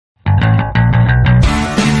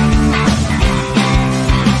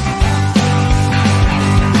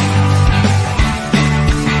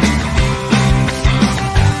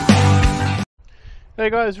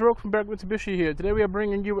G'day guys, Berwick from Berwick Mitsubishi here. Today we are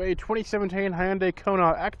bringing you a 2017 HYUNDAI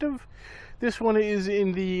KONA Active. This one is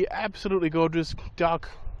in the absolutely gorgeous dark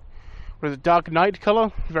night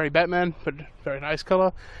color. Very Batman, but very nice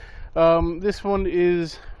color. This one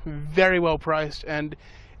is very well priced and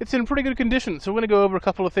it's in pretty good condition. So we're going to go over a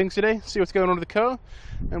couple of things today, see what's going on with the car,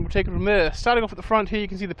 and we'll take it from there. Starting off at the front here, you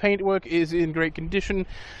can see the paintwork is in great condition.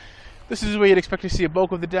 This is where you'd expect to see a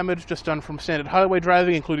bulk of the damage, just done from standard highway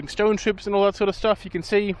driving, including stone chips and all that sort of stuff. You can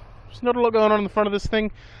see there's not a lot going on in the front of this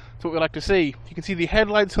thing. That's what we like to see. You can see the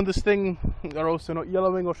headlights on this thing are also not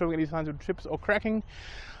yellowing or showing any signs of chips or cracking.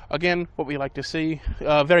 Again, what we like to see.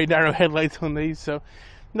 Very narrow headlights on these, so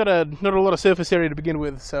not a lot of surface area to begin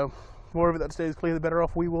with. So more of it that stays clear, the better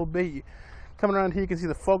off we will be. Coming around here, you can see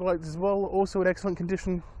the fog lights as well, also in excellent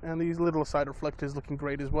condition, and these little side reflectors looking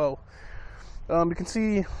great as well. You can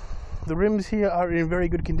see the rims here are in very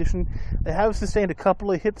good condition. They have sustained a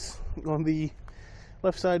couple of hits on the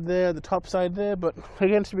left side there, the top side there, but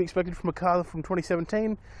again, to be expected from a car from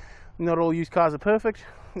 2017. Not all used cars are perfect,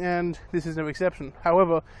 and this is no exception.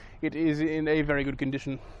 However, it is in a very good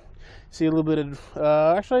condition. See a little bit of,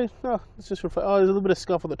 actually, no, it's just, there's a little bit of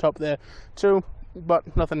scuff at the top there too,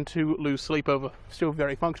 but nothing to lose sleep over. Still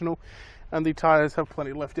very functional, and the tyres have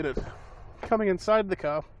plenty left in it. Coming inside the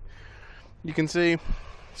car, you can see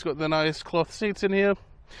it's got the nice cloth seats in here.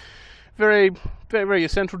 Very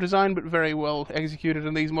essential design, but very well executed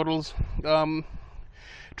in these models.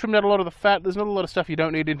 Trimmed out a lot of the fat. There's not a lot of stuff you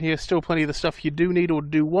don't need in here. Still plenty of the stuff you do need or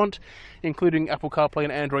do want, including Apple CarPlay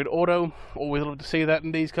and Android Auto. Always love to see that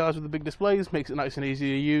in these cars with the big displays. Makes it nice and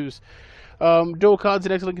easy to use. Door cards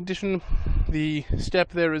in excellent condition. The step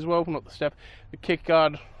there as well, not the step, the kick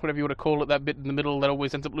guard, whatever you want to call it, that bit in the middle that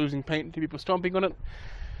always ends up losing paint to people stomping on it.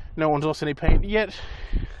 No one's lost any paint yet.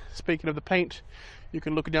 Speaking of the paint, you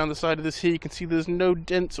can look down the side of this here. You can see there's no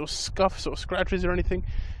dents or scuffs or scratches or anything.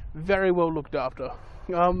 Very well looked after.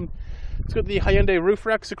 It's got the HYUNDAI roof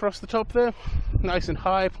racks across the top there. Nice and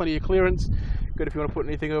high, plenty of clearance. Good if you want to put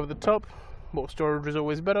anything over the top. More storage is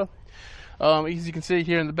always better. As you can see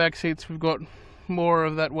here in the back seats, we've got more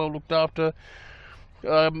of that well looked after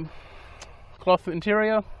cloth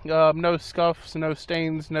interior. No scuffs, no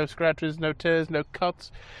stains, no scratches, no tears, no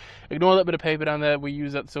cuts. Ignore that bit of paper down there. We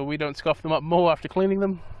use that so we don't scuff them up more after cleaning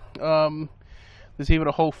them. There's even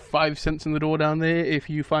a whole 5 cents in the door down there. If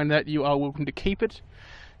you find that, you are welcome to keep it.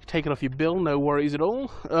 Take it off your bill, no worries at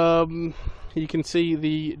all. You can see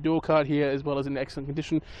the door card here as well as in excellent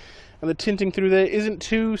condition. And the tinting through there isn't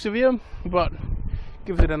too severe, but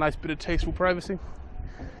gives it a nice bit of tasteful privacy.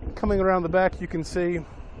 Coming around the back, you can see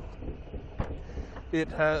it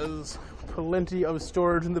has plenty of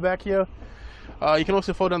storage in the back here. You can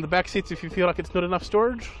also fold down the back seats if you feel like it's not enough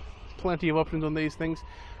storage. Plenty of options on these things.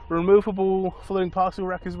 Removable floating parcel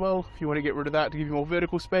rack as well, if you want to get rid of that to give you more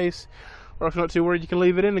vertical space. Or if you're not too worried, you can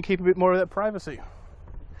leave it in and keep a bit more of that privacy.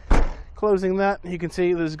 Closing that, you can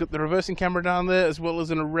see there's got the reversing camera down there, as well as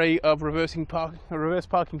an array of reverse parking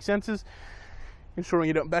sensors, ensuring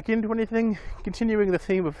you don't back into anything. Continuing the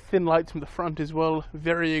theme of thin lights from the front as well.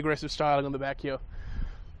 Very aggressive styling on the back here.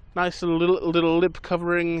 Nice little lip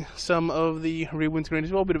covering some of the rear windscreen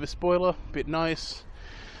as well. Bit of a spoiler, bit nice.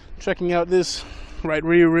 Checking out this right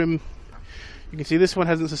rear rim, you can see this one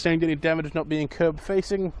hasn't sustained any damage, not being curb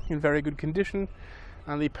facing, in very good condition,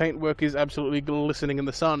 and the paintwork is absolutely glistening in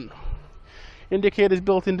the sun. Indicators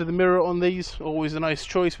built into the mirror on these, always a nice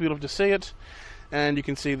choice. We love to see it. And you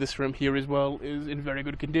can see this rim here as well is in very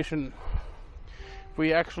good condition. If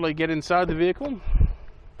we actually get inside the vehicle,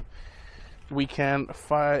 we can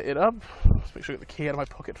fire it up. Let's make sure I get the key out of my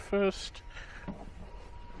pocket first.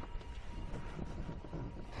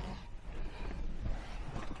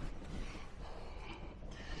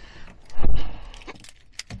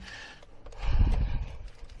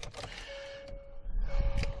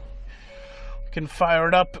 We can fire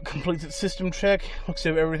it up, completes its system check, looks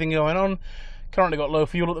over everything going on. Currently got low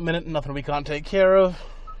fuel at the minute, nothing we can't take care of.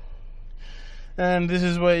 And this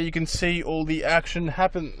is where you can see all the action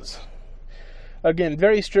happens. Again,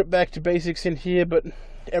 very stripped back to basics in here, but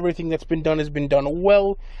everything that's been done has been done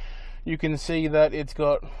well. You can see that it's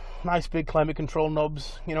got nice big climate control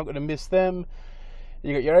knobs. You're not going to miss them.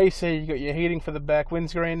 You got your AC, you got your heating for the back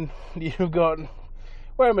windscreen. You've got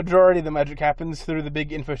where a majority of the magic happens, through the big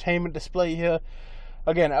infotainment display here.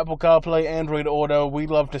 Again, Apple CarPlay, Android Auto. We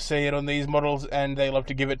love to see it on these models, and they love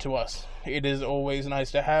to give it to us. It is always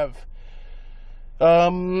nice to have.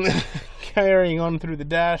 Carrying on through the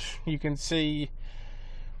dash, you can see,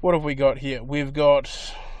 what have we got here? We've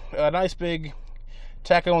got a nice big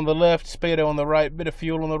tacho on the left, speedo on the right, bit of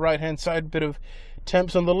fuel on the right hand side, bit of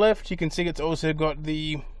temps on the left. You can see it's also got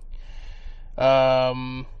the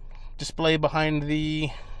display between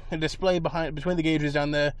the gauges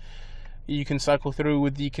down there. You can cycle through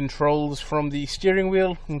with the controls from the steering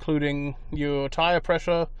wheel, including your tire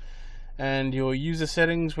pressure and your user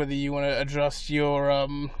settings, whether you want to adjust your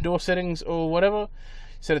door settings or whatever.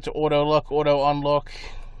 Set it to auto lock, auto unlock,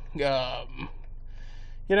 you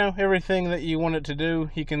know, everything that you want it to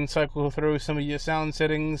do. You can cycle through some of your sound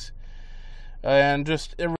settings and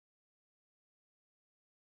just everything.